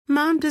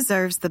Mom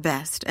deserves the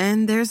best,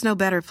 and there's no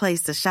better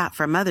place to shop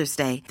for Mother's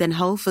Day than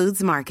Whole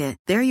Foods Market.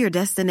 They're your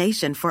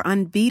destination for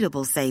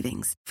unbeatable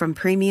savings, from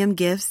premium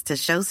gifts to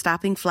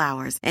show-stopping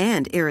flowers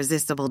and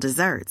irresistible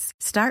desserts.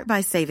 Start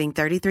by saving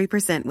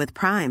 33% with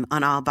Prime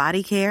on all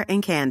body care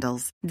and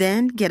candles.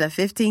 Then get a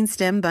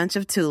 15-stem bunch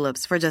of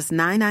tulips for just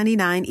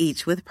 $9.99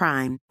 each with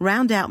Prime.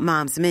 Round out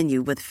Mom's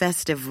menu with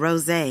festive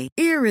rosé,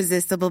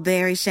 irresistible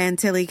berry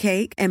chantilly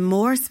cake, and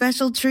more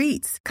special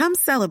treats. Come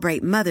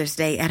celebrate Mother's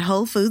Day at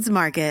Whole Foods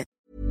Market.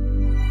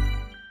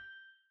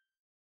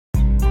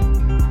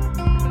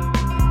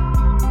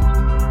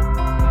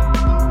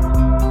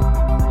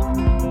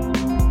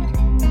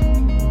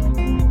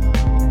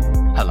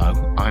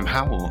 I'm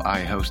Howell.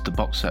 I host the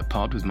Box Set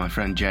Pod with my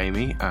friend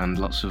Jamie and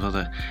lots of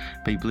other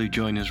people who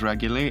join us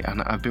regularly,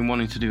 and I've been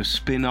wanting to do a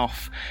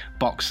spin-off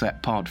Box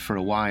Set Pod for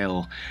a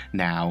while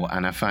now,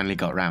 and I finally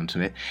got round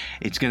to it.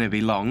 It's going to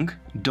be long,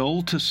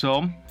 dull to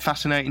some,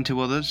 fascinating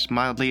to others,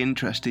 mildly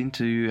interesting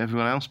to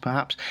everyone else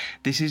perhaps.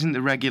 This isn't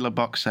the regular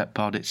Box Set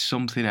Pod, it's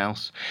something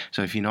else,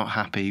 so if you're not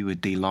happy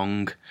with the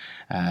long,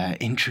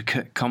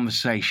 intricate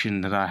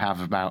conversation that I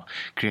have about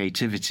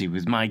creativity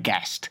with my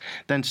guest,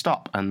 then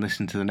stop and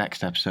listen to the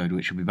next episode,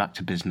 which will be back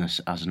to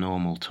business as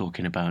normal,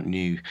 talking about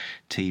new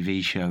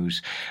TV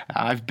shows.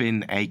 I've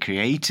been a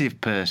creative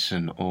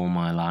person all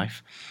my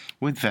life,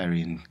 with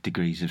varying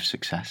degrees of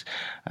success.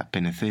 I've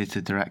been a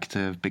theatre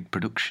director of big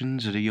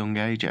productions at a young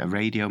age, a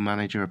radio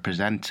manager, a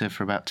presenter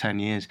for about 10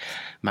 years,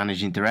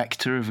 managing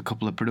director of a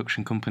couple of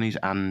production companies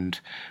and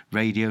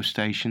radio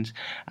stations,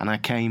 and I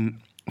came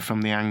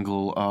from the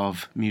angle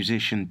of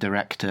musician,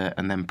 director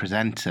and then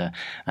presenter,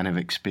 and have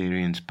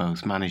experienced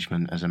both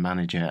management as a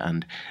manager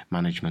and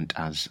management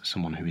as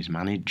someone who is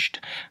managed,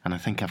 and I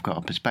think I've got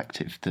a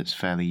perspective that's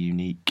fairly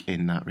unique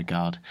in that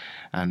regard,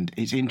 and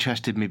it's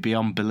interested me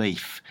beyond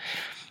belief.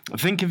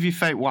 Think of your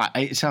favourite...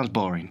 It sounds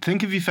boring.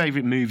 Think of your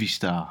favourite movie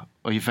star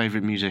or your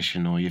favourite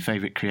musician or your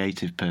favourite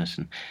creative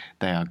person.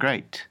 They are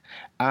great,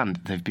 and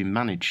they've been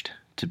managed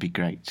to be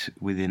great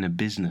within a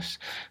business.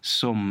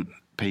 Some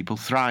people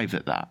thrive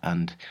at that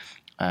and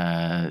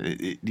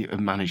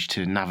manage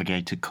to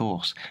navigate a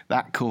course.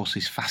 That course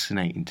is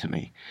fascinating to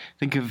me.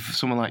 Think of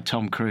someone like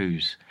Tom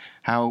Cruise.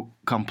 How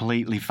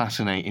completely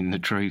fascinating the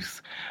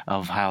truth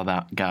of how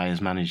that guy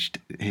has managed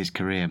his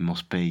career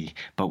must be,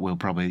 but we'll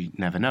probably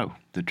never know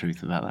the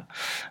truth about that.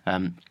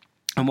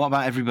 And what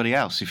about everybody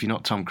else? If you're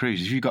not Tom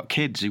Cruise, if you've got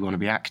kids who want to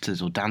be actors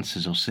or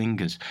dancers or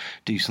singers,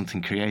 do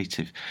something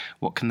creative,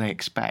 what can they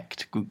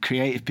expect?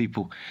 Creative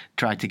people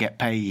try to get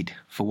paid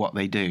for what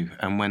they do,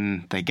 and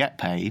when they get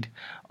paid,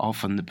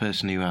 often the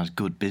person who has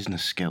good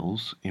business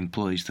skills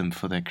employs them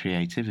for their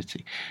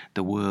creativity.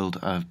 The world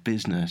of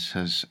business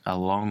has a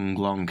long,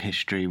 long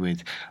history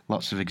with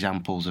lots of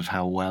examples of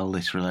how well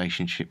this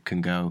relationship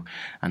can go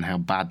and how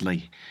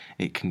badly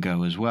it can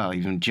go as well.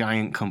 Even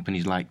giant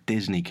companies like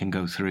Disney can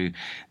go through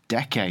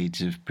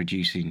decades of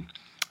producing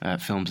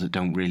films that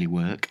don't really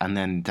work, and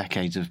then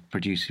decades of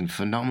producing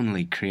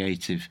phenomenally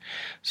creative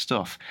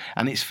stuff.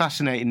 And it's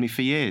fascinated me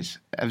for years,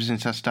 ever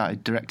since I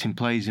started directing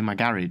plays in my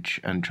garage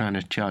and trying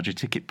to charge a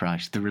ticket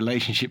price, the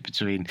relationship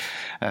between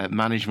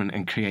management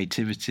and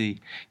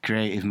creativity,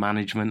 creative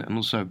management, and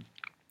also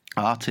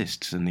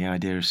artists and the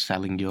idea of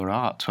selling your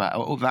art.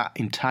 So that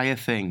entire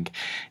thing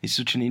is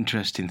such an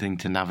interesting thing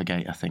to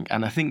navigate, I think.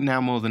 And I think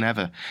now more than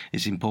ever,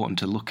 it's important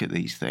to look at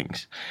these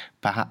things,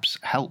 perhaps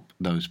help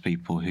those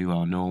people who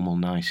are normal,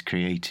 nice,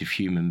 creative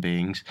human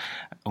beings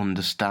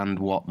understand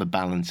what the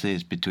balance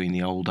is between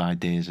the old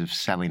ideas of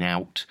selling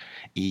out,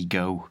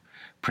 ego,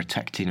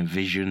 protecting a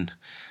vision,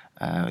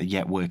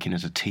 yet working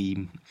as a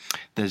team.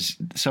 There's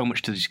so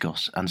much to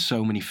discuss and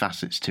so many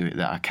facets to it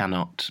that I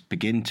cannot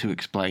begin to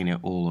explain it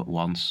all at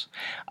once,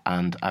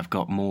 and I've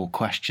got more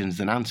questions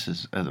than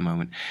answers at the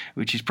moment,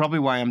 which is probably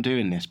why I'm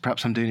doing this.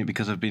 Perhaps I'm doing it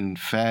because I've been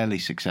fairly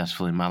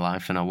successful in my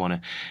life and I want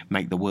to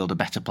make the world a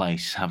better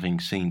place, having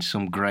seen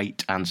some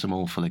great and some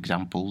awful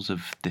examples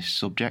of this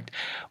subject,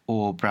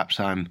 or perhaps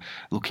I'm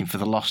looking for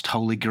the lost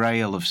holy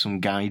grail of some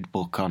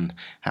guidebook on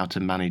how to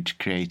manage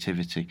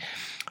creativity.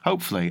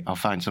 Hopefully I'll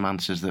find some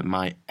answers that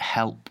might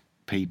help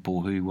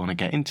people who want to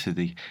get into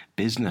the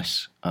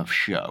business of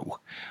show,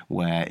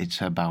 where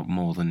it's about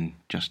more than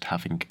just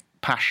having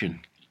passion.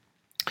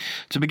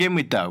 To begin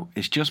with, though,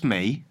 it's just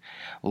me,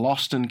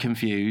 lost and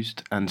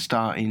confused, and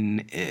starting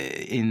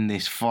in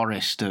this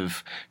forest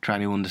of trying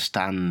to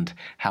understand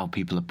how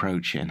people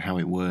approach it and how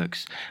it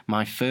works.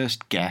 My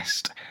first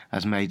guest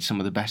has made some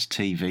of the best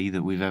TV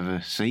that we've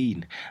ever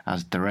seen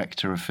as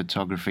director of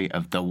photography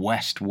of The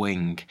West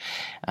Wing,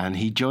 and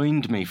he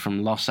joined me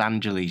from Los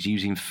Angeles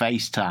using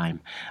FaceTime,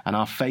 and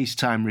our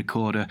FaceTime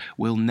recorder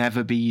will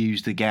never be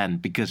used again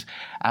because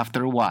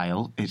after a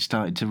while it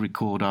started to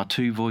record our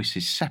two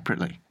voices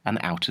separately and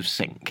out of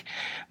sync,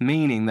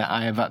 meaning that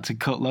I have had to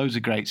cut loads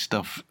of great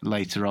stuff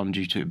later on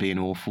due to it being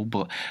awful,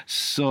 but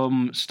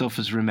some stuff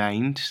has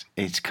remained.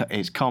 It's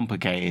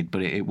complicated,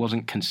 but it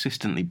wasn't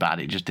consistently bad.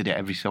 It just did it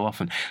every so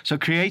often. So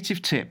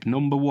creative tip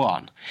number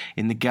one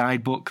in the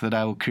guidebook that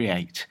I will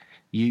create: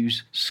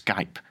 use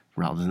Skype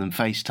rather than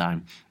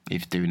FaceTime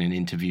if doing an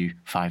interview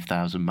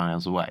 5,000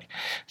 miles away.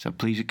 So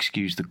please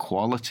excuse the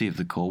quality of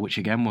the call, which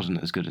again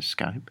wasn't as good as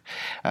Skype.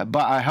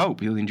 But I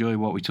hope you'll enjoy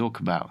what we talk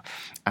about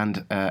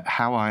and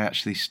how I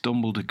actually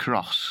stumbled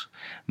across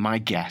my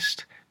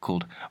guest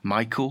called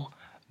Michael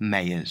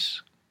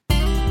Mayers.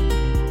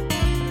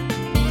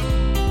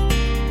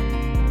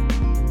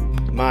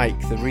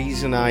 Mike, the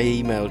reason I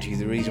emailed you,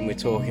 the reason we're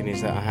talking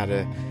is that I had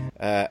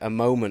a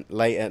moment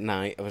late at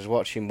night. I was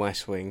watching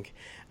West Wing,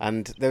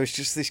 and there was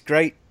just this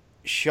great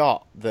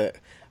shot that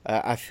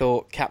I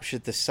thought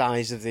captured the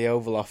size of the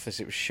Oval Office.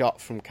 It was shot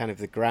from kind of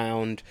the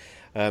ground.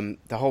 The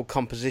whole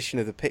composition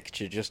of the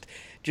picture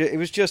it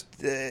was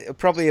just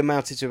probably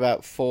amounted to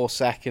about 4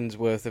 seconds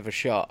worth of a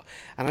shot,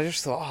 and I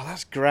just thought, oh,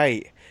 that's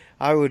great.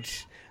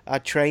 I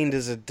trained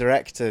as a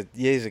director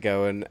years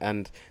ago,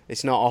 and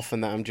it's not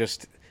often that I'm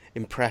just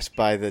impressed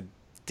by the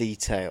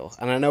detail.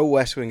 And I know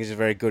West Wing is a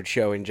very good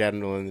show in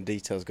general and the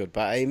detail's good,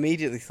 but I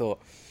immediately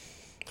thought,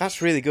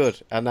 that's really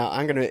good. And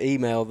I'm going to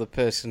email the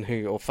person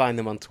or find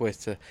them on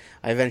Twitter.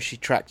 I eventually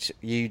tracked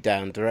you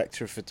down,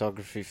 director of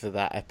photography for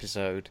that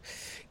episode.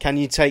 Can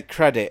you take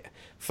credit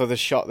for the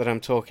shot that I'm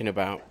talking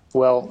about?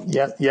 Well,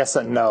 yes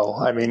and no.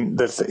 I mean,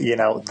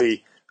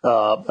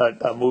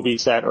 a movie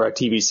set or a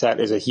TV set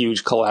is a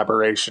huge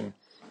collaboration,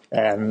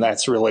 and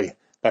that's really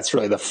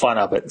the fun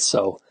of it.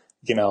 So,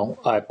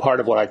 part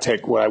of what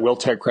I will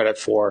take credit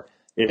for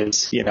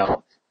is,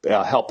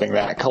 helping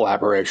that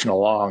collaboration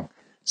along.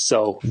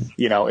 So,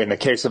 in the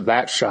case of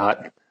that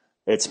shot,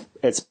 it's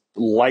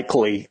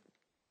likely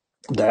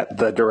that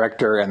the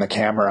director and the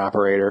camera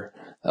operator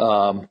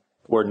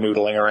were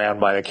noodling around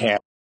by the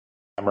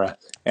camera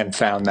and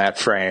found that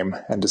frame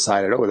and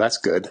decided, oh, that's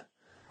good.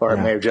 Or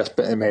it may have just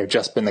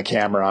been the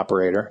camera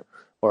operator,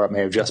 or it may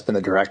have just been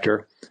the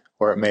director,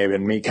 or it may have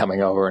been me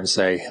coming over and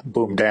say,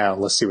 boom down,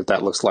 let's see what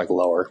that looks like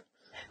lower.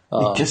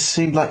 It just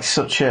seemed like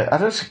such a...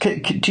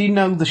 do you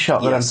know the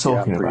shot that I'm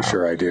talking about? I'm pretty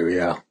sure I do,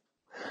 yeah.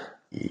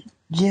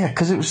 Yeah,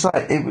 because it was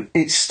like...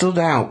 It stood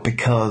out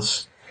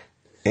because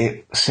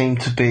it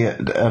seemed to be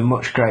at a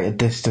much greater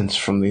distance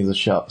from the other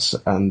shots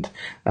and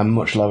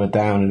much lower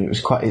down, and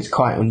it's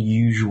quite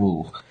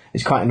unusual.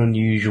 It's quite an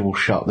unusual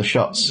shot. The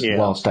shots,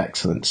 whilst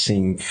excellent,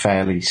 seem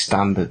fairly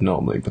standard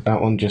normally, but that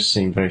one just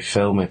seemed very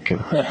filmic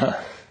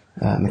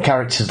and the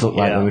characters looked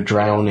like they were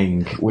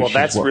drowning, which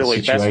is what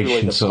the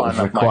situation sort of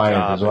required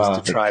as well.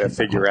 Is to try to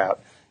figure out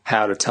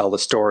how to tell the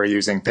story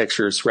using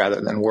pictures rather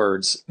than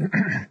words.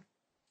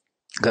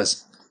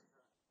 Because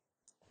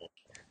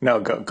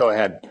go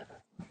ahead.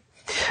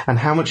 And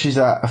how much is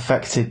that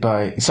affected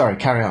by? Sorry,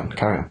 carry on.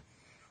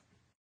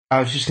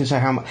 I was just going to say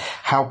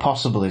how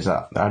possible is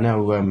that? I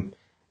know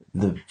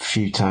the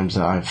few times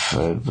that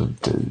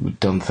I've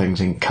done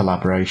things in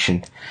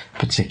collaboration,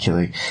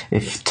 particularly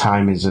if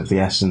time is of the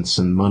essence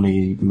and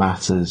money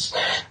matters,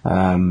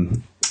 there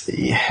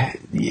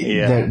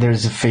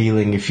is a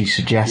feeling if you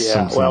suggest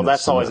something. Well,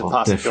 that's always a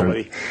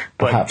possibility.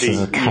 But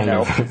the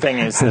thing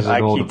is that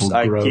I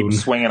keep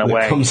swinging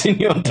away. Comes in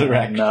your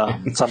direction.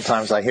 And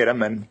sometimes I hit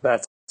them, and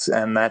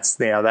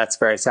that's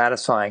very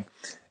satisfying.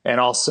 And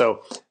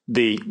also,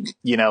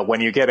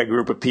 when you get a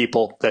group of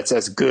people that's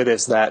as good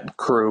as that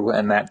crew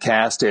and that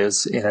cast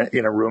is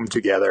in a room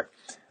together,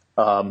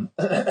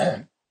 good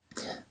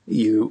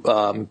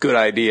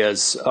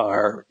ideas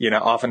are,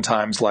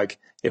 oftentimes, like,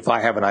 if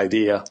I have an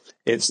idea,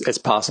 it's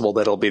possible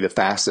that it'll be the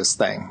fastest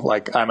thing.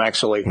 Like, I'm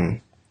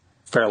actually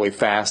fairly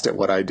fast at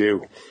what I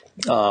do.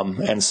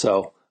 And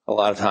so a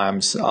lot of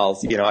times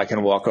I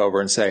can walk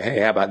over and say, hey,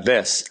 how about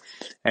this?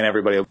 And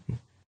everybody will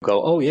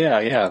go, oh,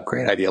 yeah,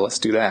 great idea. Let's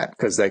do that.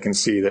 Because they can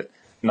see that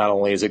not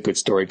only is it good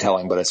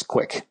storytelling, but it's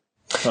quick.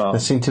 There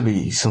seemed to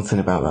be something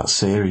about that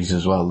series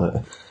as well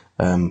that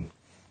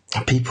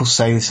people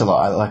say this a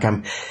lot. Like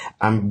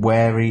I'm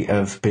wary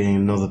of being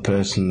another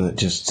person that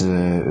just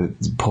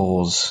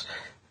pours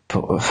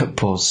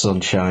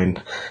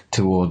sunshine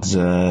towards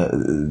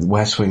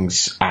West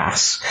Wing's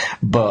ass,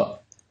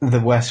 but the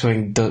West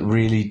Wing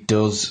really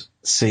does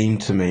seem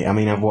to me. I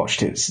mean, I've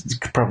watched it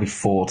probably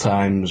 4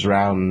 times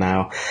round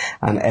now,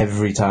 and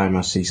every time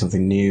I see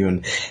something new,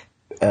 and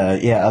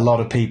a lot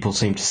of people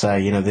seem to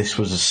say, this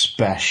was a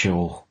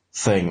special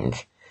thing.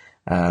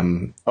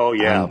 Very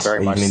much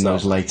so. Even in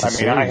those later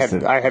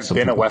series, I had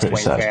been a West Wing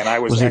fan. I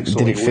was actually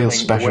did it feel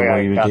special the way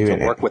while you I were got doing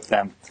to work with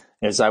them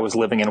is I was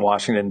living in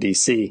Washington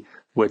D.C.,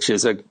 which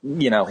is a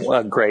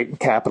great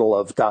capital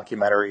of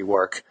documentary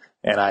work,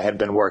 and I had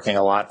been working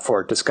a lot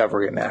for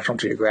Discovery and National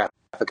Geographic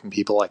and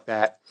people like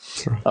that.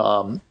 Sure.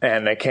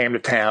 And they came to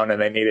town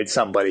and they needed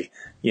somebody,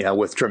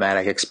 with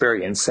dramatic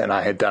experience, and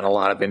I had done a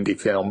lot of indie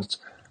films,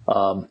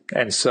 and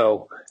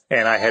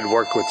I had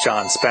worked with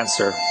John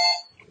Spencer.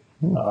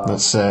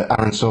 That's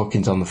Aaron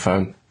Sorkin's on the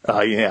phone.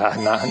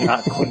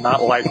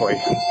 Not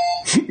likely.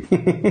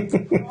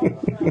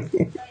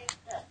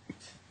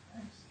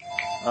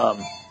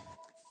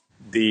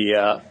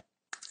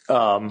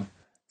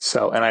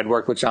 And I'd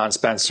worked with John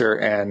Spencer,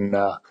 and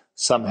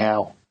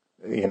somehow,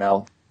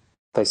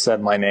 they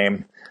said my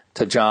name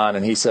to John,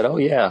 and he said, "Oh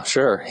yeah,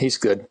 sure, he's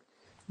good."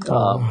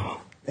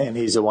 and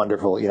he's a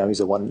wonderful,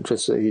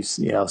 he's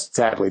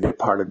sadly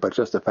departed, but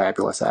just a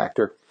fabulous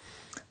actor,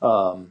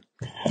 and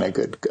a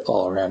good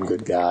all around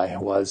good guy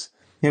was.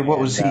 Yeah, what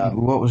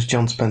was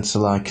John Spencer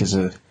like as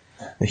a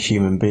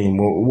human being?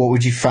 What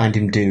would you find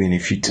him doing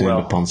if you turned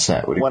up on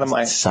set? Would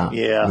he sat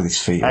with his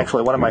feet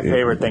actually, up, one of my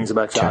favorite things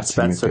about John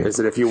Spencer is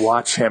that if you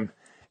watch him,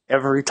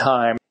 every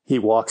time he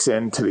walks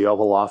into the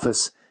Oval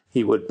Office,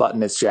 he would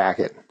button his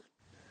jacket.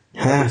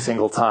 Every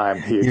single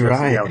time. You're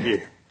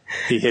right.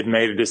 He had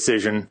made a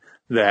decision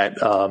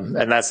that,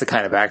 and that's the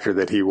kind of actor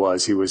that he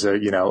was. He was a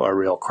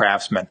real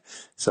craftsman.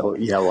 So,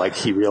 like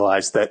he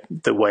realized that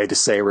the way to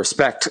say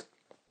respect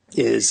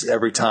is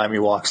every time he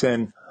walks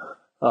in,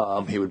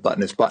 he would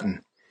button his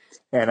button.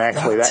 And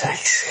actually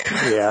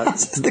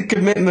the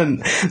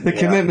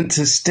commitment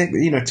to stick,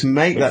 to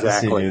make that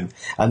decision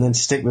and then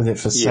stick with it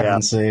for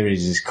 7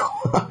 series is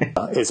quite,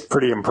 it's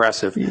pretty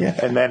impressive. Yeah.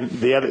 And then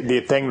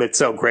the thing that's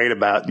so great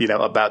about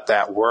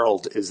that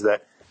world is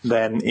that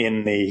then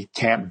in the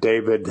Camp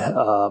David,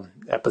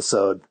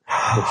 episode,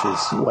 which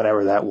is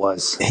whenever that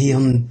was, he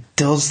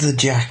undoes the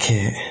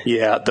jacket.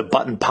 Yeah. The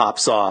button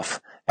pops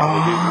off.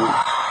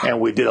 And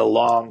we did a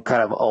long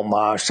kind of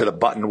homage to the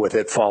button with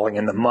it falling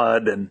in the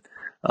mud and,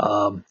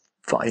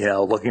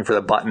 looking for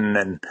the button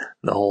and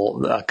the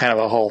whole kind of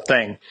a whole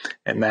thing.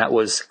 And that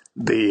was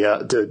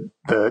the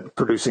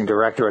producing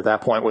director at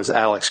that point was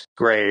Alex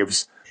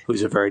Graves,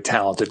 who's a very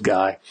talented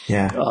guy.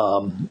 Yeah.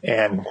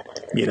 And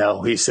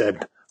he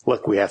said,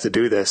 "Look, we have to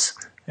do this."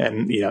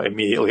 And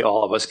immediately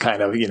all of us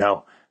kind of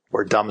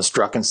were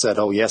dumbstruck and said,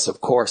 "Oh yes,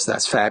 of course,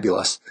 that's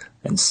fabulous."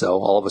 And so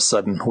all of a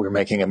sudden we're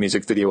making a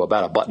music video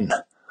about a button.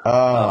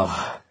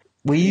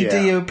 Were you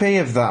DOP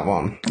of that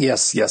one?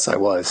 Yes, I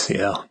was.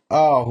 Yeah.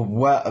 Oh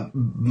well,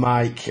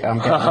 Mike, I'm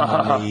getting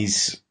on my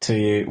knees to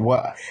you.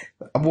 What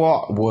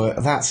work?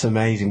 That's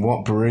amazing.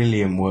 What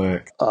brilliant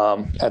work.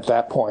 At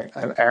that point,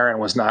 Aaron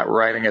was not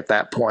writing at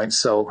that point,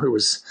 so it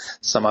was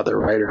some other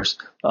writers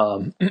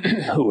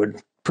who were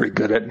pretty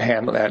good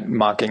at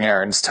mocking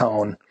Aaron's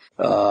tone,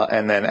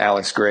 and then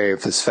Alex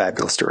Graves, this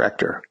fabulous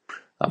director,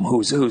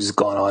 who's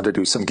gone on to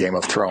do some Game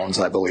of Thrones,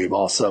 I believe,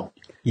 also.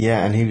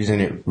 Yeah, and he was in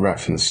it right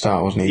from the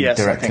start, wasn't he? Yes,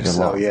 he directed I think a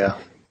lot. So, yeah.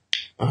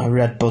 I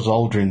read Buzz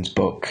Aldrin's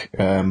book.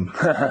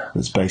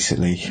 That's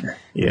basically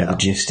the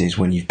gist is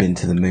when you've been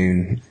to the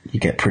moon,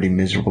 you get pretty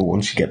miserable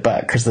once you get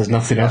back because there's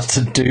nothing else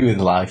to do in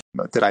life.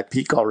 Did I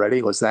peak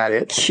already? Was that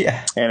it?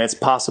 Yeah. And it's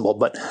possible.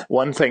 But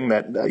one thing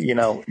that,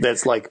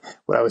 that's like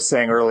what I was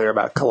saying earlier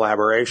about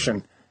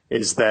collaboration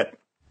is that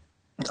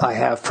I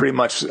have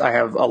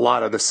a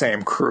lot of the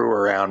same crew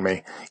around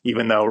me,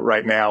 even though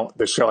right now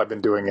the show I've been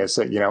doing is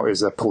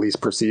a police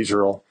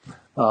procedural,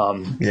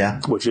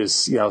 which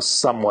is,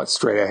 somewhat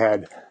straight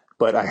ahead,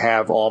 but I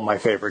have all my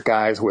favorite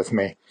guys with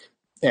me,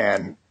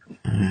 and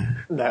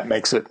that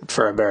makes it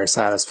for a very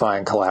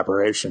satisfying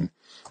collaboration,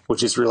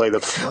 which is really the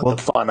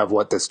fun of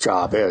what this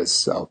job is.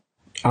 So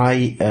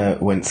I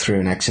went through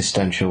an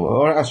existential,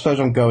 or I suppose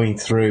I'm going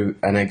through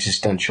an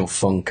existential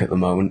funk at the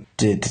moment.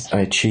 Did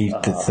I achieve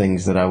the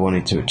things that I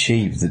wanted to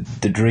achieve?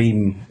 The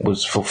dream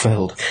was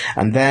fulfilled.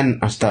 And then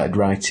I started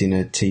writing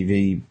a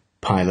TV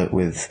pilot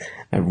with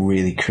a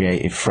really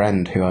creative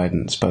friend who I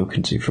hadn't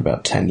spoken to for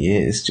about 10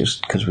 years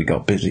just because we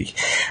got busy.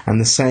 And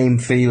the same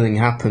feeling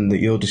happened that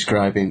you're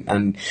describing,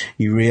 and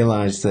you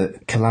realise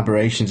that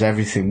collaboration's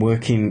everything.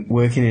 Working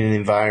in an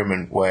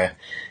environment where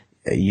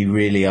you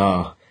really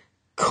are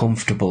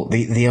comfortable.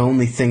 The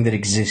only thing that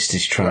exists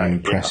is trying to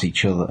impress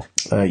each other.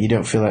 You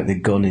don't feel like the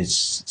gun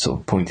is sort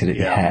of pointed at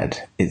your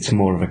head. It's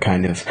more of a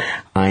kind of,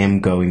 I am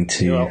going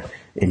to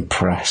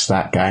impress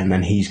that guy and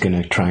then he's going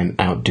to try and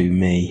outdo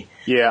me.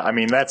 Yeah, I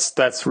mean,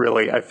 that's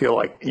really, I feel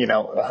like, kind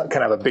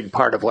of a big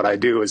part of what I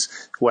do is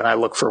when I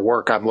look for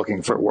work, I'm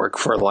looking for work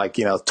for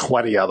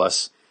 20 of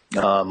us,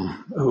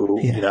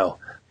 who,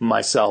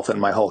 myself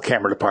and my whole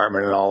camera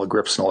department and all the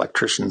grips and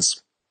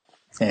electricians.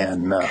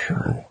 And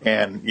they've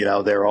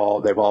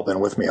all been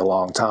with me a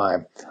long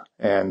time.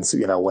 And,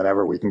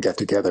 whenever we can get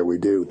together, we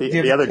do. Have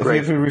you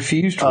ever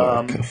refused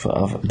work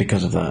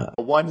because of that?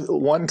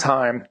 One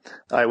time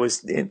I was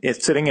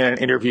sitting in an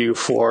interview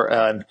for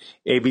an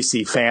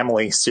ABC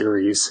Family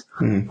series.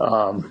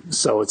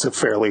 So it's a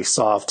fairly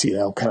soft,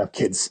 kind of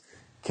kids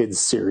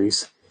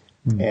series.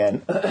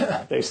 And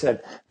they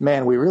said,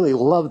 "Man, we really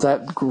love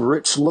that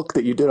rich look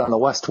that you did on The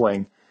West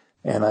Wing."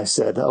 And I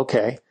said,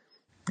 "Okay.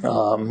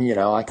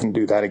 I can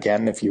do that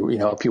again if you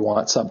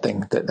want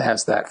something that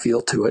has that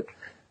feel to it."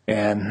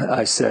 And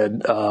I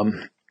said,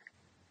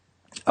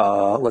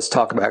 let's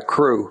talk about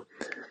crew.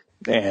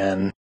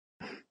 And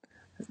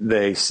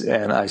I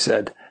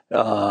said,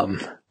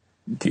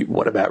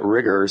 what about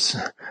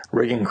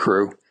rigging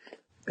crew?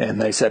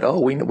 And they said, "Oh,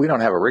 we don't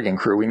have a rigging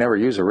crew. We never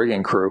use a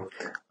rigging crew."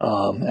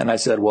 And I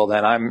said, "Well,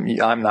 then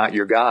I'm not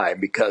your guy,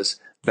 because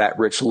that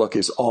rich look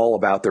is all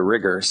about the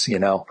riggers, you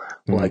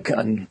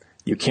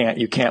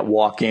can't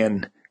walk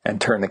in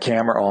and turn the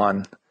camera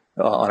on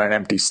an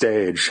empty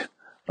stage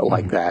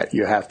like that.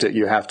 You have to,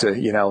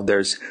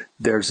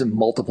 there's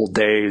multiple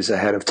days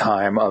ahead of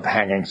time of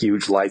hanging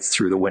huge lights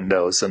through the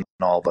windows and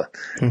all the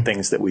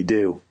things that we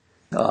do.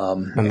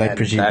 And they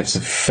presume it's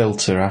a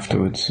filter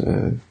afterwards,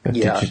 a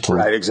digital.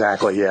 Right,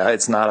 exactly. Yeah,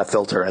 it's not a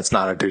filter. It's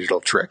not a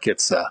digital trick.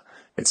 It's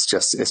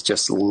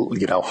just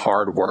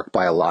hard work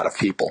by a lot of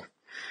people.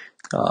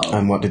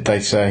 And what did they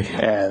say?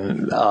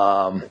 And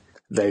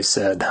they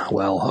said,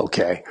 "Well,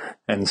 okay,"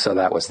 and so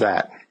that was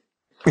that.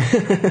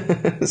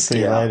 See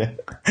you later.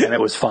 And it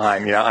was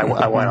fine.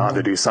 I went on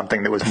to do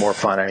something that was more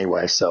fun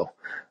anyway, so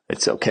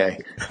it's okay.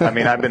 I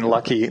mean, I've been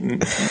lucky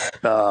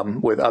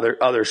with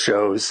other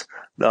shows,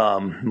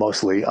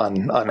 mostly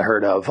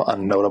unheard of,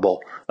 unnotable.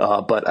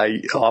 But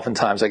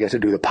oftentimes I get to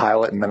do the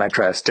pilot, and then I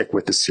try to stick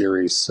with the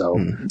series. So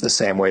the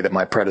same way that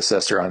my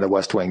predecessor on The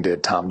West Wing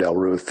did, Tom Del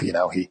Ruth, he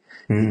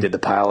did the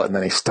pilot and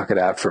then he stuck it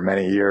out for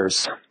many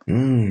years.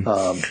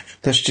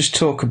 Let's just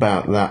talk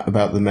about that,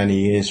 about the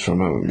many years for a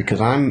moment, because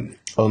I'm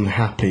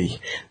unhappy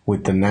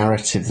with the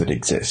narrative that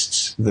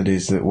exists. That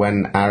is that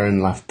when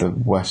Aaron left The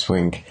West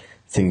Wing,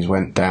 things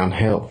went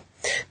downhill.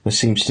 There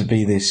seems to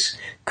be this,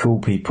 cool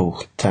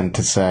people tend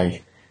to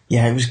say,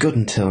 yeah, it was good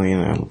until,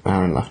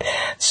 Aaron left.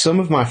 Some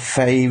of my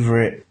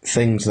favourite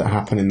things that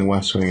happen in The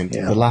West Wing, and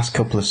the last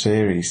couple of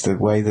series, the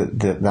way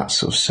that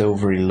sort of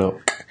silvery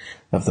look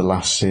of the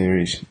last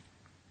series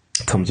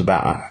comes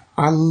about,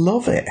 I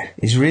love it.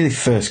 It's really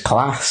first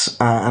class,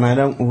 and I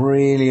don't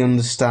really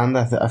understand.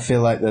 I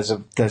feel like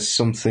there's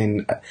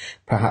something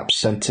perhaps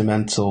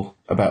sentimental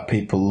about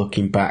people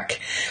looking back,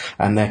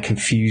 and they're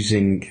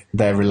confusing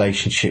their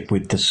relationship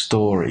with the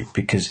story,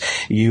 because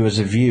you as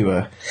a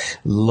viewer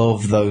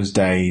love those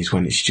days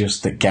when it's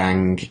just the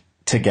gang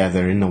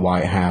together in the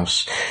White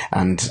House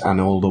and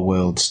all the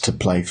worlds to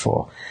play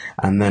for.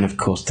 And then, of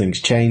course, things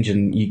change,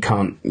 and you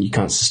can't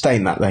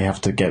sustain that. They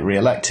have to get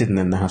re-elected, and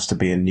then there has to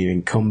be a new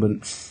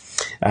incumbent.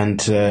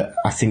 And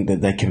I think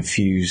that they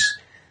confuse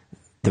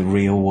the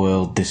real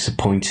world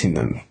disappointing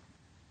them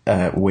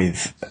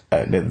with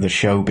the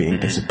show being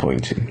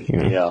disappointing.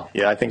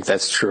 Yeah, I think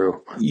that's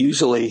true.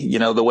 Usually,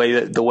 the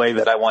way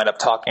that I wind up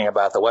talking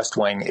about The West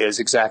Wing is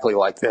exactly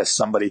like this.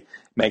 Somebody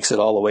makes it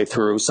all the way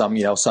through. Some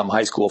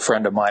high school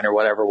friend of mine or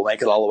whatever will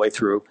make it all the way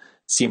through,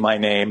 see my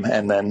name,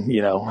 and then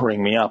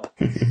ring me up.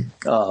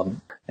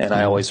 And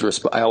I always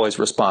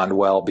respond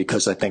well,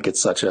 because I think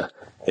it's such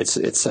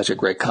a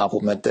great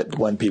compliment that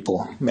when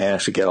people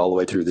manage to get all the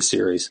way through the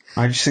series.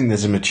 I just think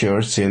there's a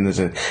maturity, and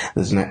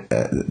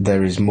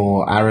there is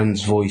more.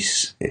 Aaron's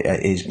voice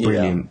is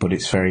brilliant, but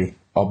it's very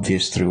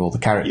obvious through all the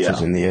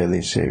characters in the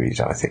earlier series.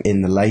 I think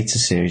in the later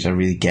series, I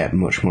really get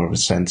much more of a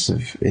sense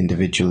of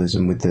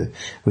individualism with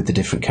the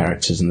different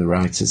characters and the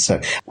writers. So,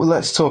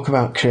 let's talk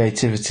about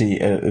creativity,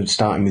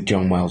 starting with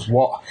John Wells.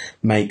 What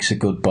makes a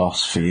good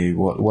boss for you?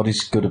 What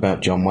is good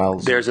about John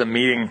Wells? There's a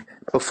meeting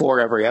before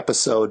every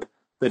episode,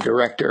 the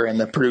director and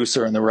the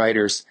producer and the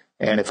writers,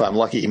 and if I'm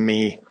lucky,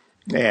 me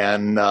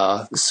and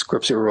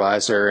script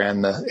supervisor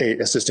and the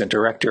assistant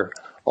director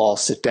all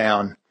sit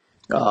down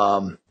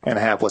and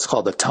have what's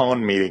called a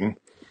tone meeting,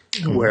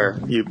 where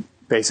you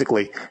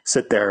basically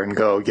sit there and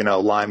go,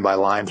 line by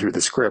line through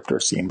the script or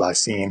scene by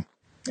scene,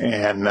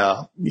 and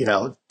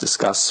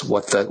discuss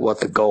what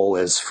the goal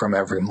is from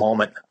every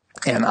moment.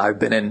 And I've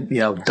been in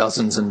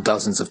dozens and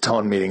dozens of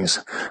tone meetings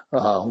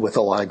with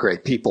a lot of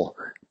great people,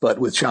 but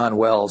with John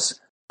Wells,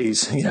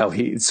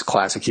 it's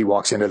classic. He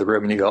walks into the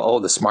room and you go, oh,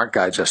 the smart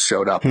guy just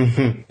showed up.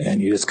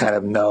 And you just kind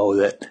of know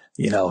that,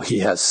 he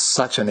has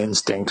such an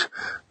instinct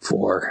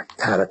for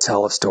how to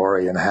tell a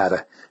story and how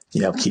to,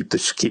 keep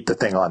the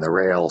thing on the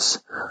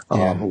rails,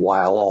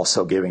 while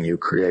also giving you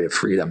creative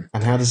freedom.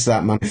 And how does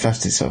that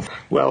manifest itself?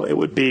 Well, it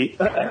would be,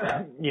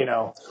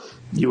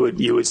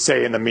 you would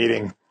say in the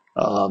meeting,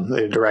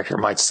 the director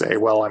might say,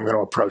 well, I'm going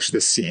to approach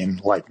this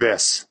scene like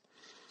this.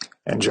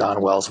 And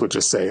John Wells would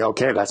just say,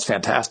 okay, that's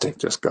fantastic.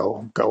 Just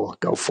go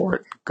for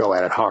it. Go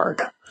at it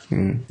hard.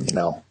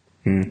 Yeah.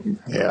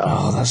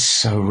 Oh, that's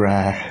so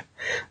rare.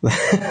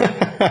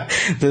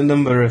 The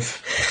number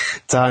of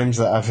times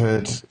that I've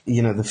heard,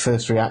 the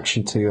first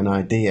reaction to an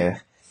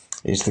idea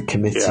is the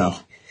committee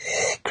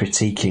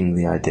critiquing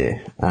the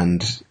idea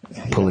and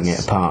pulling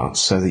it apart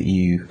so that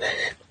you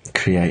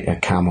create a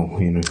camel.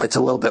 It's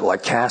a little bit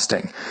like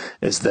casting,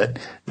 is that,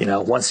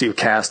 once you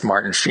cast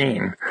Martin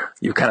Sheen,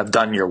 you've kind of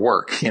done your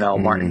work.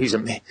 Martin, he's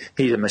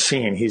a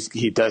machine.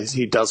 He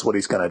does what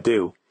he's going to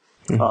do.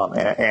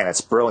 And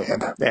it's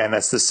brilliant. And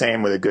that's the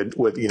same with a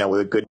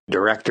good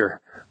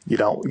director. You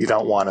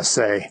don't want to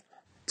say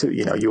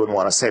you wouldn't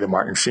want to say to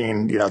Martin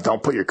Sheen,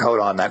 don't put your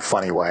coat on that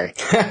funny way.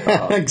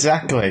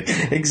 Exactly.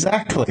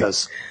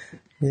 Because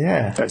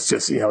that's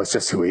just, it's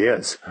just who he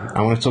is.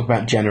 I want to talk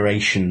about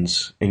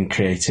generations in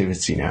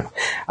creativity now.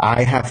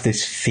 I have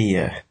this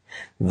fear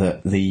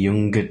that the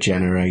younger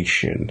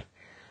generation,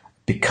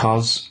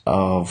 because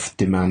of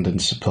demand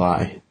and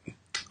supply,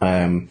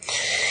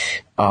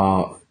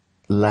 are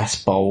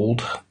less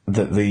bold,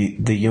 that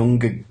the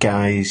younger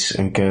guys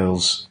and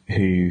girls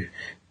who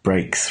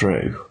break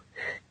through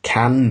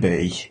can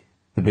be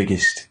the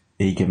biggest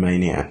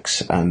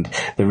egomaniacs, and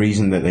the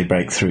reason that they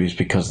break through is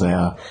because they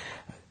are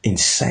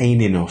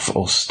insane enough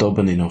or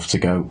stubborn enough to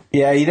go,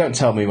 yeah, you don't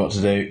tell me what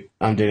to do,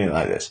 I'm doing it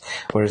like this.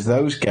 Whereas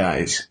those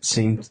guys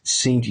seem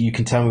you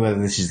can tell me whether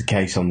this is the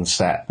case on the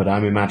set, but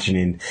I'm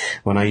imagining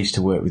when I used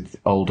to work with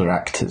older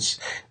actors,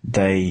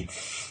 they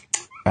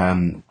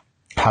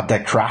had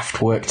their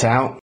craft worked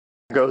out.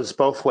 It goes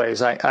both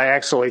ways. I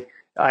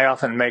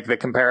often make the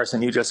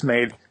comparison you just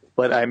made,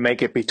 but I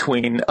make it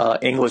between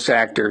English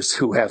actors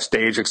who have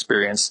stage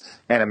experience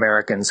and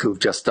Americans who've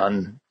just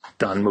done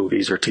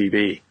movies or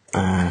TV.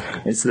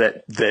 It's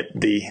that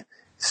the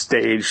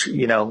stage,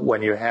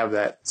 when you have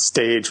that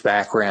stage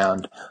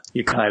background,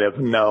 you kind of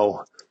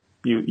know,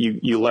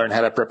 you learn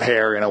how to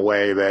prepare in a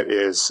way that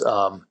is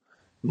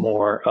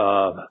more,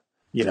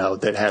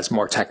 that has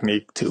more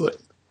technique to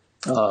it.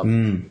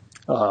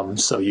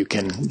 So you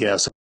can,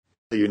 so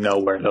you know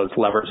where those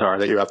levers are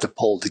that you have to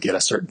pull to get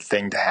a certain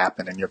thing to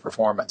happen in your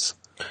performance.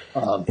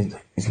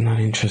 Isn't that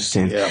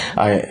interesting? Yeah.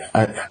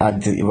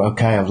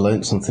 I've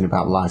learned something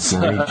about life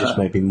now. You just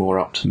made me more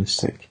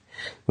optimistic,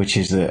 which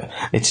is that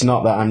it's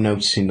not that I'm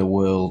noticing the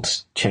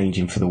world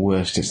changing for the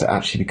worst. It's that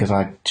actually because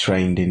I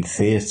trained in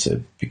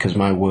theatre, because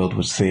my world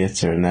was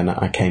theatre, and then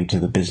I came to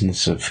the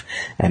business of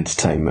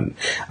entertainment,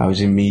 I was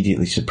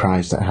immediately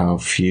surprised at how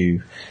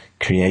few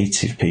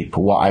creative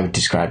people, what I would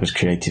describe as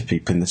creative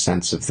people, in the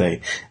sense of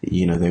they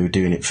were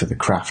doing it for the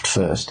craft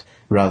first,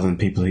 rather than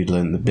people who'd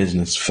learned the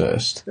business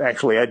first.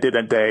 Actually, I did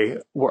a day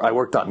where I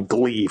worked on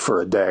Glee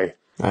for a day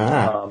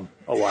a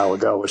while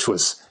ago, which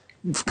was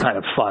kind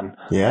of fun.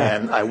 Yeah.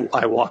 And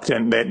I walked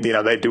in. They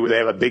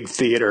have a big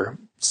theater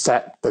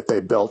set that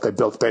they built. They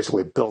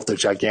basically built a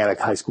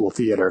gigantic high school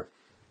theater.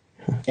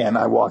 And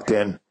I walked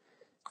in,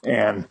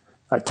 and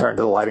I turned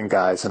to the lighting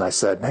guys and I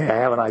said, "Hey, I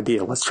have an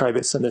idea. Let's try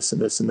this and this and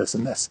this and this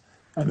and this."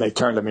 And they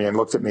turned to me and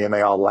looked at me and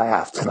they all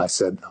laughed. And I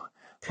said,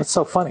 "What's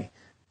so funny?"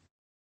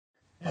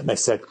 And they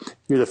said,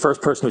 "You're the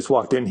first person who's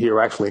walked in here who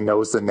actually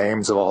knows the name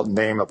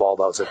of all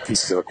those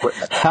pieces of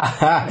equipment."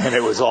 And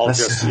it was all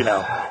just,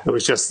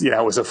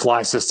 it was a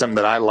fly system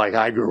that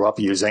I grew up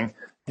using,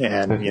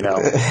 and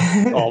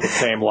all the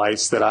same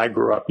lights that I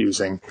grew up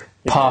using.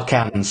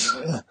 Parkans.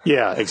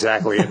 Yeah,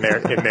 exactly. In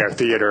their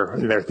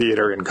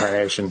theater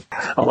incarnation.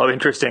 Although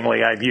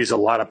interestingly, I use a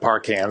lot of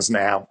Parkans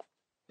now.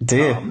 Do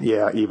you?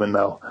 Yeah, even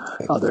though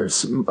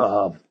others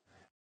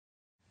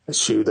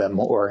eschew them,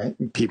 or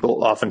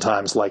people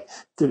oftentimes like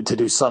to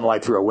do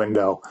sunlight through a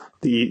window.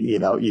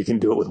 You can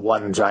do it with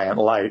one giant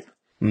light,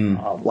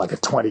 like a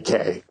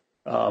 20K.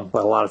 But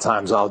a lot of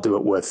times I'll do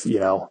it with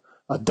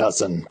a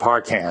dozen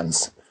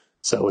Parkans.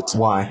 So it's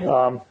why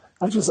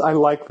I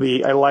like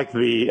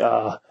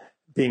the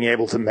being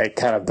able to make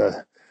kind of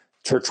the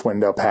church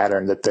window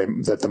pattern that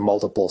the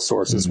multiple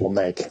sources will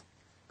make.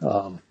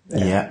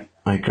 Yeah,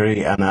 I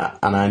agree, and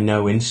I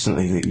know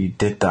instantly that you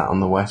did that on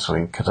the West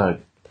Wing, because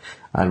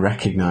I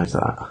recognise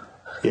that.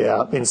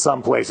 Yeah, in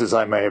some places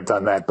I may have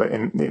done that, but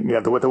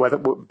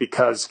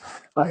because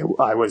I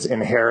was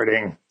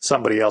inheriting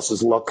somebody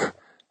else's look.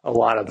 A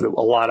lot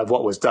of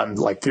what was done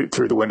like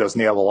through the windows in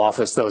the Oval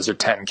Office, those are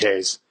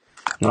 10Ks.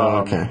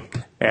 Okay.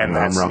 And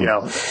that's,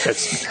 they've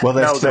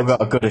still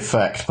got a good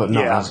effect, but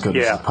not as good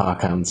as the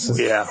Parkans.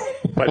 Yeah,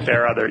 but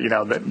there are other,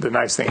 the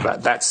nice thing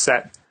about that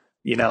set,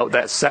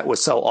 that set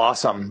was so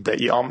awesome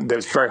that it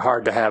was very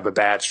hard to have a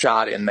bad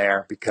shot in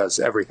there, because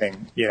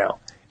everything,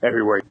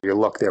 everywhere you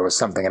look, there was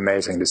something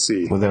amazing to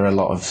see. Well, there are a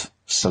lot of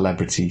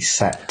celebrity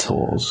set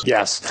tours.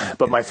 Yes,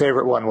 but my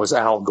favorite one was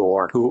Al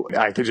Gore, who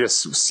I could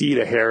just see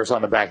the hairs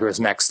on the back of his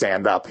neck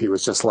stand up. He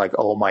was just like,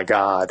 oh my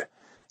God.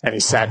 And he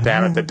sat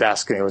down at the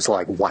desk and he was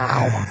like,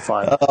 wow,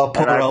 fun. Oh,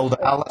 poor old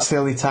Al. That's the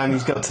only time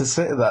he's got to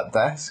sit at that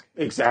desk.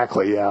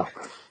 Exactly, yeah.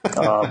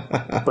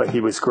 But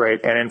he was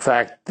great. And in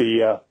fact,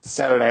 the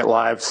Saturday Night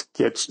Live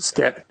sketch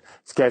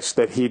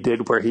that he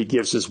did where he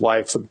gives his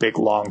wife a big,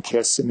 long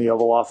kiss in the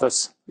Oval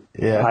Office,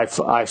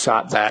 I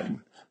shot that,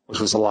 which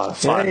was a lot of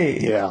fun. Hey.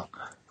 Yeah.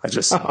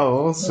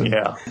 Awesome.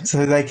 Yeah.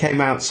 So they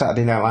came out,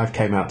 Saturday Night Live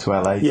came out to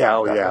LA. Yeah,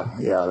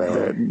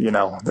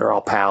 they're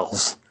all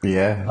pals.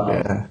 Yeah.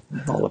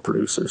 All the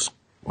producers.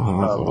 Oh,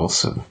 that's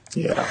awesome.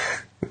 Yeah.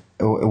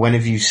 When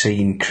have you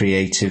seen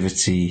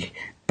creativity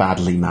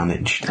badly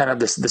managed? Kind of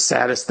the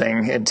saddest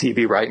thing in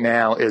TV right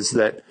now is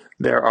that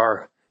there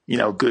are,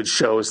 good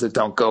shows that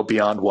don't go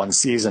beyond one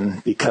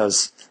season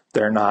because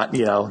they're not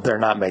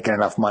making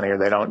enough money, or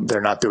they're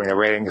not doing the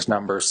ratings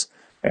numbers,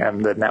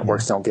 and the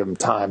networks don't give them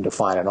time to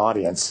find an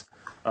audience.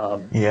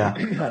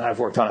 And I've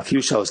worked on a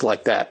few shows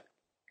like that,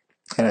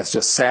 and it's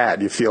just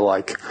sad. You feel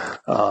like,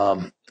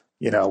 we're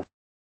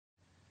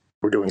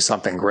doing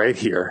something great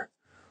here,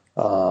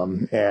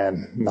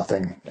 and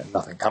nothing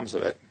comes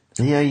of it.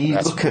 Yeah,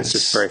 it's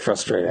just very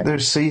frustrating.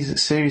 There's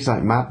series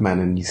like Mad Men,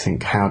 and you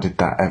think, how did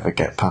that ever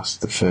get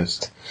past the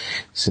first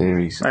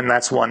series? And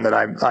that's one that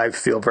I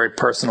feel very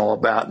personal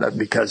about,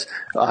 because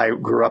I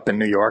grew up in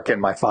New York and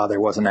my father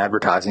was an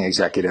advertising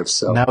executive.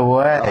 So no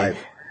way.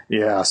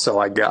 So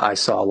I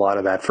saw a lot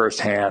of that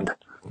firsthand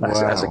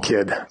as a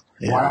kid.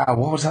 Yeah. Wow,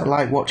 what was that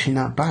like watching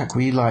that back?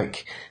 Were you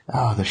like,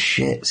 oh, the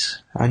shits?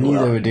 I knew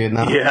they were doing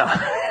that.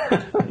 Yeah.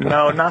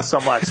 No, not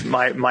so much.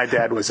 My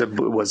dad was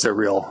a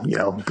real,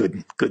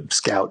 good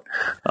scout.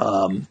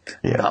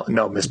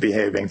 No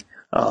misbehaving.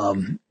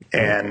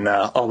 And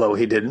although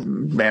he did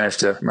manage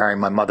to marry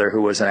my mother,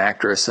 who was an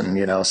actress,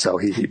 and so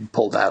he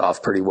pulled that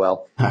off pretty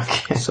well.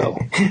 Okay. So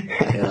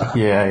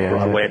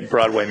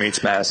Broadway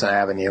meets Madison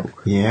Avenue.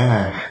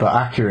 Yeah, but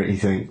accurate, you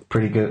think?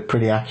 Pretty good,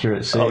 pretty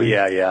accurate scene. Oh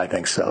yeah, I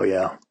think so.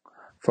 Yeah,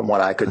 from what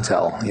I could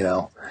tell,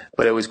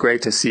 But it was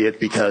great to see it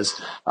because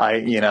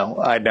occasionally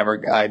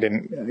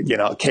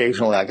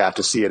I got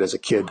to see it as a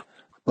kid,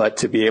 but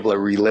to be able to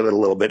relive it a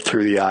little bit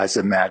through the eyes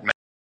of Mad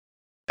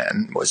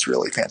Men was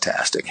really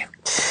fantastic.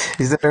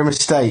 Is there a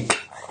mistake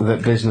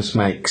that business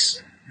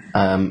makes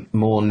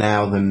more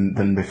now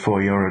than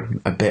before? You're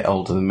a bit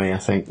older than me, I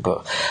think,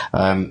 but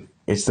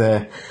is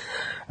there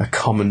a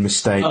common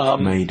mistake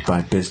made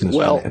by business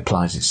when it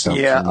applies itself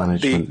to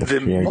management? The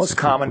most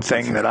common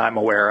thing that I'm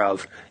aware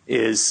of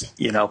is,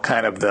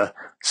 kind of the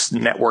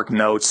network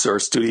notes or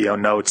studio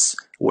notes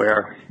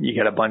where you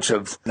get a bunch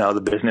of,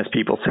 the business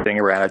people sitting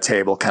around a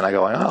table kind of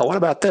going, oh, what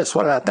about this?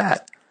 What about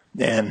that?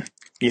 And,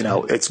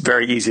 it's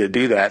very easy to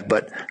do that.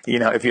 But,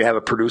 if you have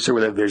a producer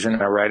with a vision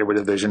and a writer with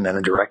a vision and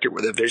a director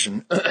with a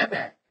vision,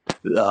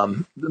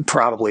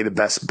 probably the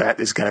best bet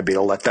is going to be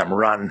to let them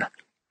run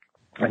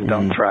and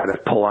don't try to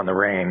pull on the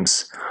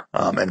reins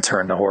and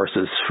turn the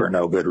horses for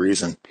no good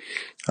reason.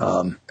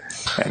 And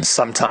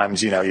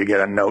sometimes, you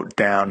get a note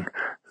down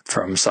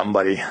from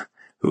somebody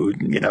who,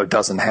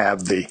 doesn't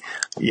have the,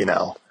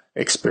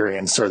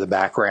 experience or the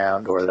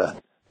background or the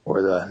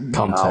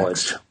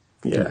knowledge.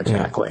 Yeah,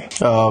 exactly.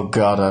 Oh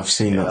God, I've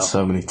seen that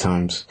so many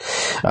times.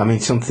 I mean,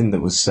 something that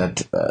was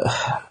said,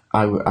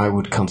 I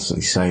would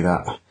constantly say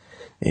that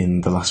in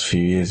the last few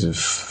years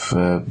of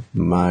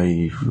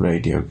my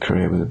radio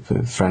career with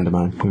a friend of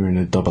mine. We were in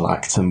a double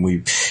act and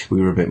we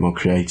were a bit more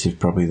creative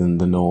probably than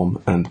the norm.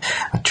 And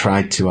I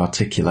tried to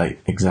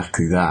articulate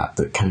exactly that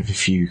kind of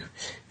if you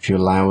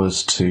allow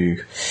us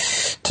to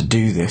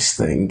do this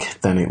thing,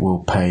 then it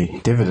will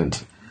pay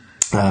dividend.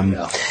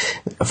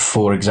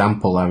 For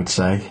example, I would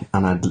say,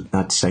 and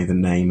I'd say the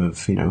name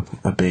of,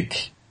 a big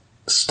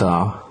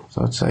star.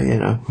 So I'd say,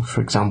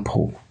 for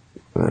example,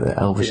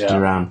 Elvis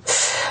Duran.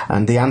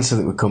 And the answer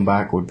that would come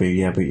back would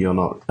be, but you're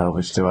not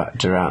Elvis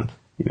Duran.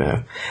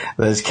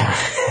 There's kind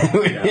of,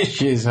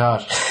 which is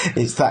harsh.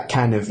 It's that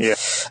kind of,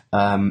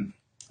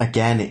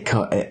 again,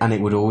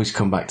 it would always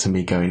come back to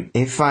me going,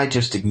 if I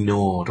just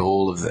ignored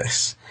all of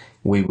this,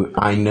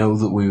 I know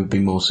that we would be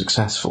more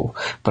successful,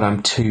 but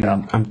I'm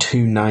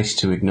too nice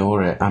to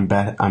ignore it. I'm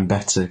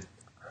better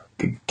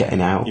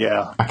getting out.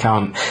 Yeah. I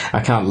can't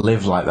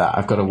live like that.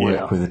 I've got to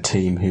work with a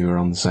team who are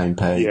on the same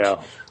page.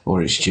 Yeah.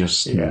 Or it's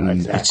just,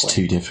 it's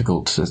too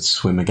difficult to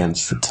swim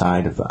against the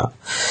tide of that.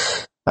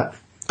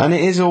 And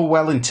it is all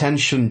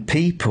well-intentioned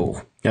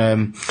people.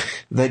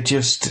 They're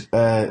just,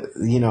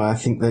 I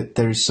think that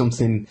there is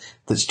something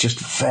that's just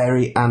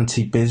very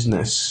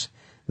anti-business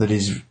that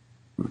is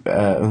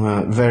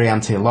very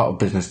anti a lot of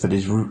business that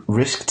is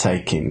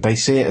risk-taking. They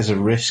see it as a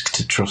risk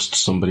to trust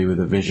somebody with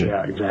a vision.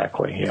 Yeah,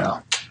 exactly, yeah.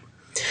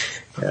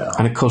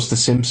 And of course, The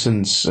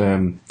Simpsons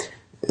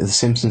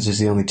is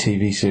the only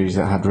TV series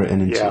that had written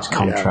into its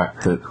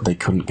contract that they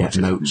couldn't get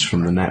notes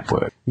from the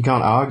network. You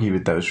can't argue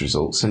with those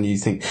results, and you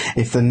think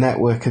if the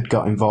network had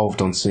got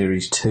involved on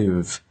series 2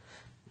 of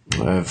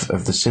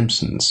The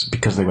Simpsons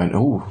because they went,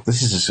 oh,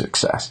 this is a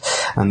success,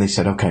 and they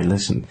said, okay,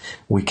 listen,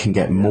 we can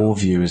get more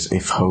viewers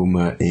if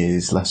Homer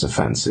is less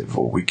offensive,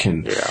 or we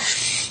can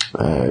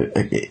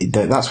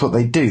that's what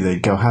they do. They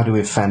go, how do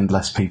we offend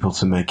less people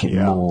to make it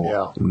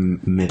more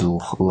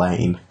middle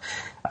lane,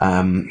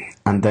 and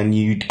then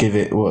you'd give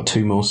it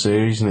 2 more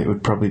series and it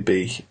would probably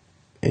be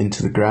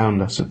into the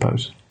ground, I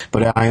suppose.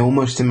 But I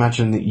almost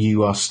imagine that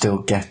you are still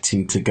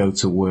getting to go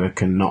to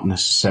work and not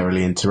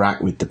necessarily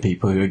interact with the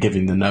people who are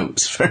giving the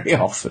notes very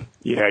often.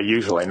 Yeah,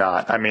 usually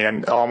not. I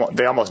mean,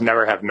 they almost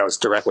never have notes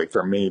directly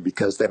from me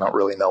because they don't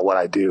really know what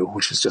I do,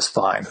 which is just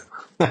fine.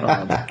 Great.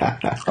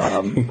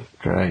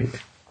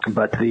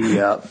 But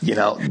a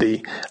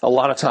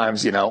lot of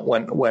times,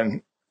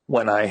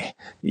 when I,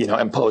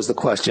 impose the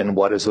question,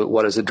 what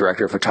does a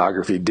director of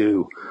photography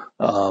do?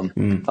 A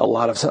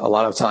lot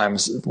of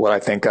times what I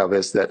think of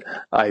is that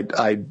I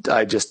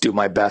just do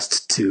my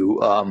best to,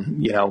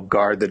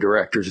 guard the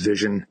director's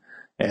vision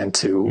and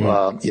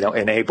to,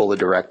 enable the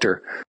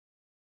director.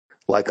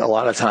 Like a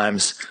lot of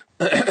times,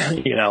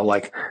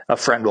 like a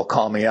friend will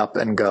call me up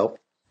and go,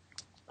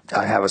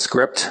 I have a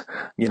script,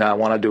 I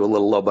want to do a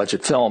little low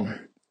budget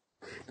film.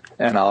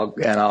 And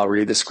I'll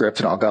read the script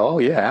and I'll go, oh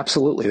yeah,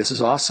 absolutely. This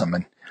is awesome.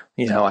 And,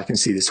 I can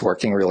see this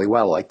working really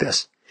well like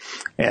this.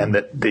 And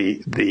that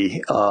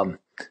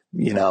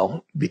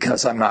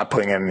because I'm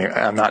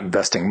not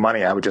investing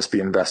money, I would just be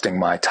investing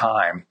my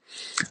time.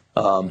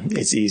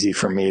 It's easy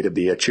for me to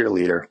be a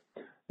cheerleader.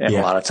 And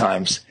a lot of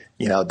times,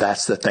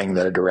 that's the thing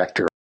that a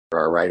director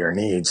or a writer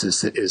needs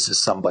is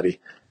somebody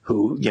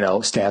who,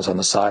 stands on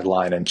the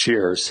sideline and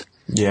cheers.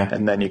 Yeah.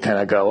 And then you kind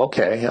of go,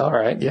 okay, all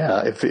right.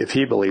 Yeah. If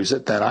he believes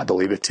it, then I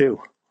believe it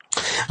too.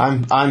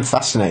 I'm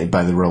fascinated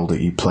by the role that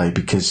you play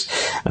because,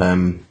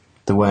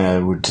 the way I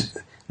would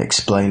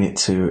explain it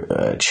to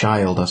a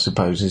child, I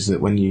suppose, is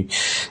that when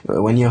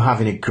you're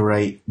having a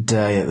great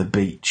day at the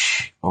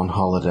beach on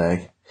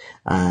holiday,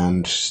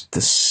 and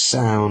the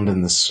sound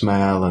and the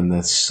smell and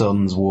the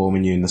sun's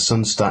warming you and the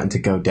sun's starting to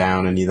go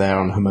down and you're there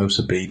on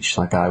Hermosa Beach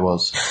like I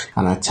was,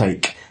 and I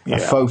take a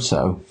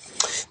photo,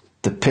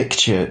 the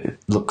picture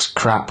looks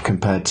crap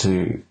compared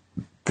to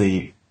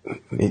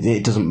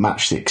it doesn't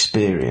match the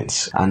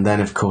experience. And then,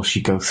 of course,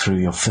 you go through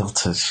your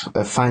filters,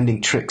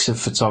 finding tricks of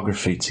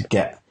photography to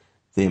get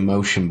the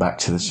emotion back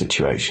to the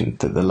situation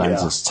that the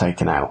lens has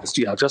taken out.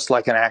 Just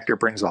like an actor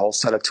brings a whole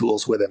set of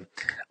tools with him,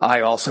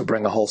 I also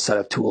bring a whole set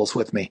of tools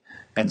with me.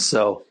 And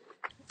so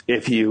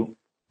I've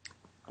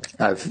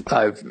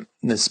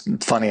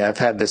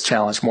had this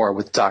challenge more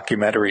with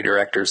documentary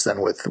directors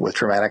than with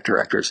dramatic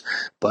directors.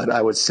 But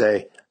I would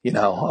say,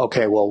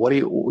 okay, well,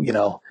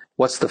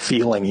 what's the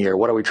feeling here?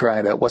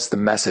 What's the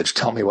message?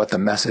 Tell me what the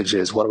message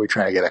is. What are we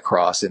trying to get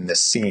across in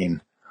this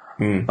scene?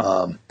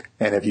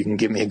 And if you can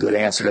give me a good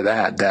answer to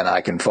that, then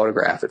I can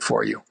photograph it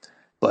for you.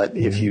 But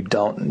if you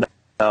don't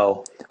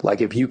know,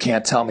 like if you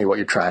can't tell me what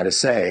you're trying to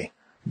say,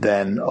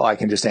 then I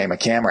can just aim a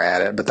camera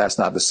at it, but that's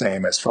not the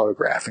same as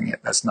photographing it.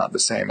 That's not the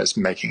same as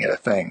making it a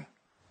thing.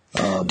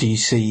 Do you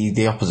see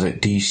the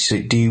opposite? Do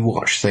you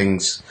watch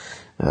things?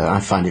 I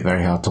find it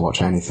very hard to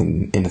watch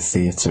anything in a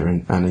theater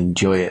and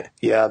enjoy it.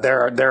 Yeah,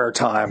 there are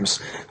times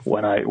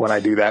when I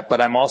do that, but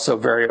I'm also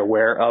very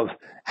aware of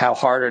how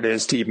hard it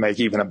is to make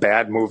even a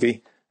bad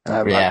movie.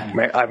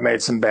 I've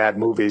made some bad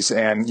movies,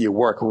 and you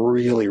work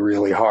really,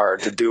 really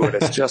hard to do it.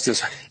 It's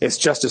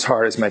just as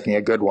hard as making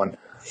a good one.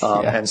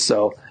 And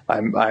so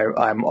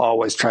I'm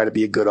always trying to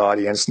be a good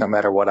audience, no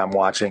matter what I'm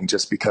watching,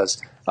 just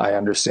because I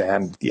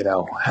understand,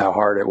 how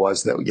hard it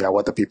was that,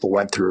 what the people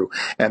went through.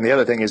 And the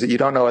other thing is that you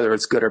don't know whether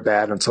it's good or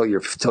bad until you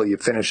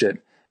finish it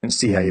and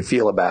see how you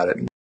feel about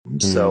it.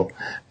 So,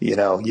 you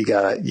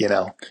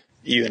gotta,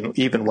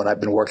 even when I've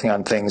been working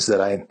on things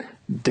that I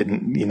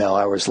didn't,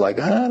 I was like,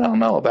 I don't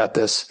know about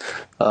this.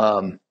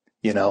 All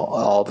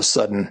of a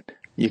sudden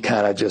you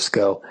kind of just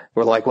go,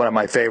 or like one of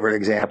my favorite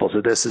examples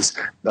of this is,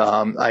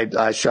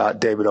 I shot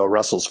David O.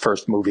 Russell's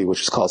first movie,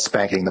 which is called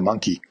Spanking the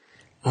Monkey.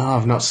 Oh,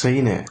 I've not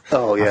seen it.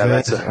 Oh yeah,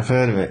 I've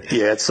heard of it.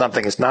 Yeah, it's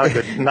something. It's not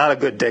a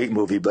good date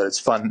movie, but it's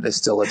fun.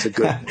 It's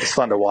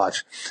fun to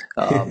watch.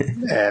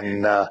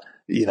 When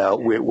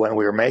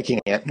we were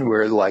making it, we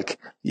were like,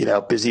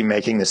 busy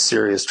making this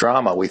serious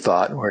drama. We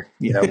thought we're,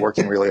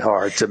 working really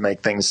hard to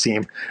make things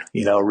seem,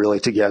 really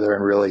together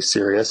and really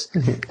serious.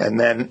 And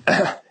then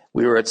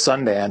we were at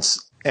Sundance,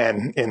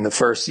 and in the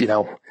first,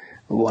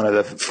 one of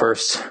the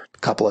first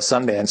couple of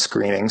Sundance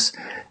screenings,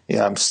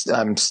 I'm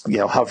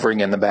hovering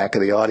in the back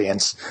of the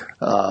audience,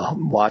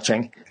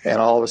 watching, and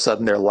all of a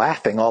sudden they're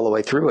laughing all the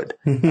way through it.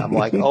 I'm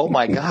like, oh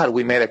my God,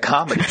 we made a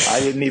comedy.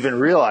 I didn't even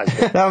realize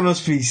it. That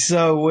must be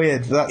so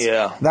weird.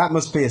 That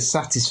must be a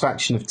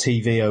satisfaction of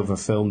TV over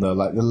film, though,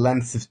 like the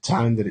length of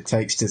time that it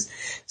takes to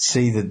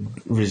see the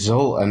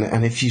result.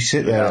 And if you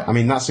sit there, I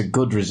mean, that's a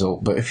good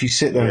result, but if you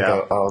sit there and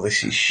go, oh,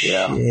 this is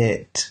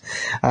shit.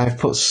 I've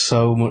put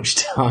so much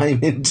time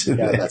into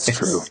this. Yeah, that's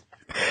true.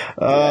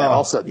 And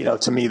also,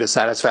 to me, the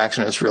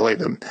satisfaction is really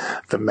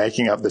the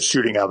making of the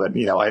shooting of it.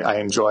 I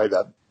enjoy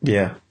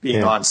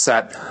being on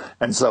set.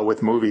 And so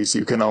with movies,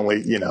 you can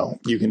only,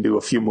 you can do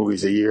a few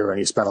movies a year and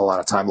you spend a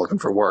lot of time looking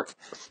for work.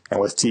 And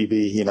with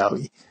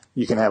TV,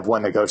 you can have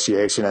one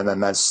negotiation and then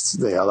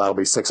that'll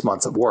be 6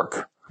 months of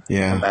work.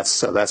 Yeah. And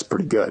that's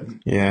pretty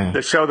good. Yeah.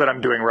 The show that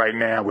I'm doing right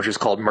now, which is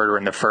called Murder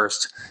in the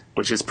First,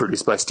 which is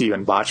produced by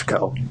Steven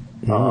Bochco,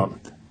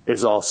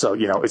 is also,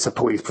 it's a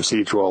police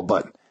procedural,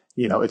 but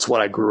it's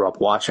what I grew up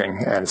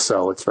watching, and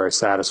so it's very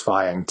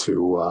satisfying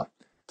to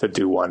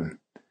do one.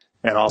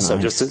 And also,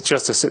 just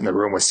to sit in the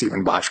room with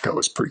Steven Bochco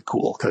is pretty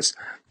cool, because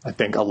I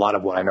think a lot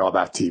of what I know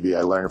about TV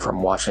I learned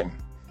from watching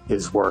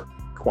his work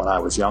when I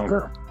was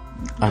younger.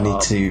 I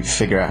need to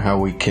figure out how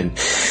we can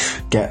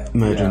get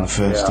Murder in the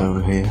First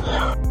over here.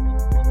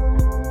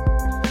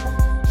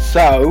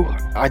 So,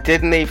 I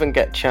didn't even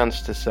get a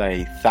chance to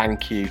say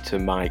thank you to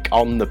Mike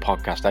on the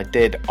podcast. I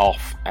did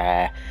off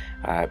air.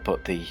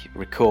 But the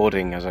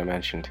recording, as I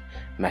mentioned,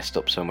 messed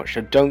up so much.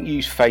 So don't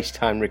use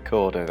FaceTime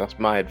Recorder. That's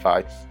my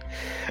advice.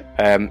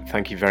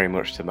 Thank you very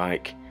much to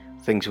Mike.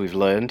 Things we've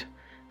learned: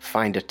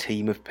 find a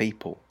team of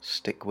people,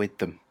 stick with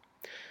them.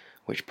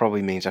 Which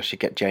probably means I should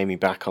get Jamie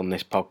back on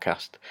this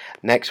podcast.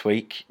 Next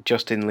week,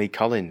 Justin Lee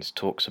Collins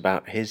talks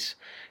about his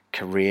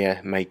career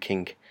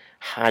making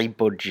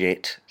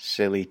high-budget,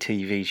 silly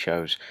TV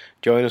shows.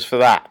 Join us for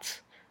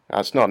that.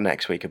 That's not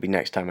next week. It'll be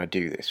next time I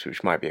do this,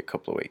 which might be a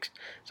couple of weeks.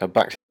 So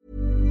back to...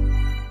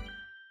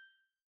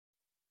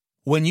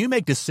 When you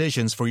make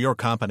decisions for your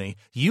company,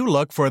 you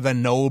look for the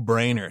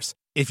no-brainers.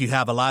 If you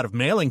have a lot of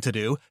mailing to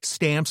do,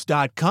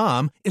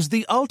 Stamps.com is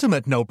the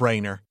ultimate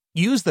no-brainer.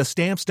 Use the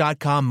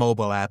Stamps.com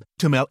mobile app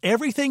to mail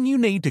everything you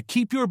need to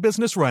keep your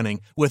business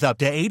running with up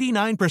to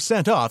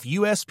 89% off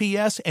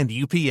USPS and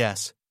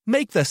UPS.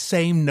 Make the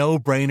same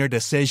no-brainer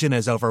decision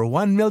as over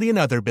 1 million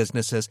other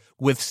businesses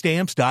with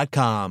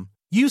Stamps.com.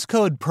 Use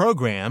code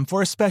PROGRAM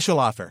for a special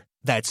offer.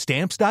 That's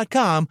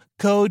Stamps.com,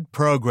 code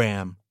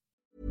PROGRAM.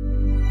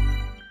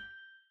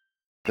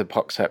 The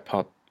Poxet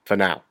Pod for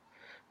now.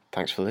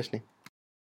 Thanks for listening.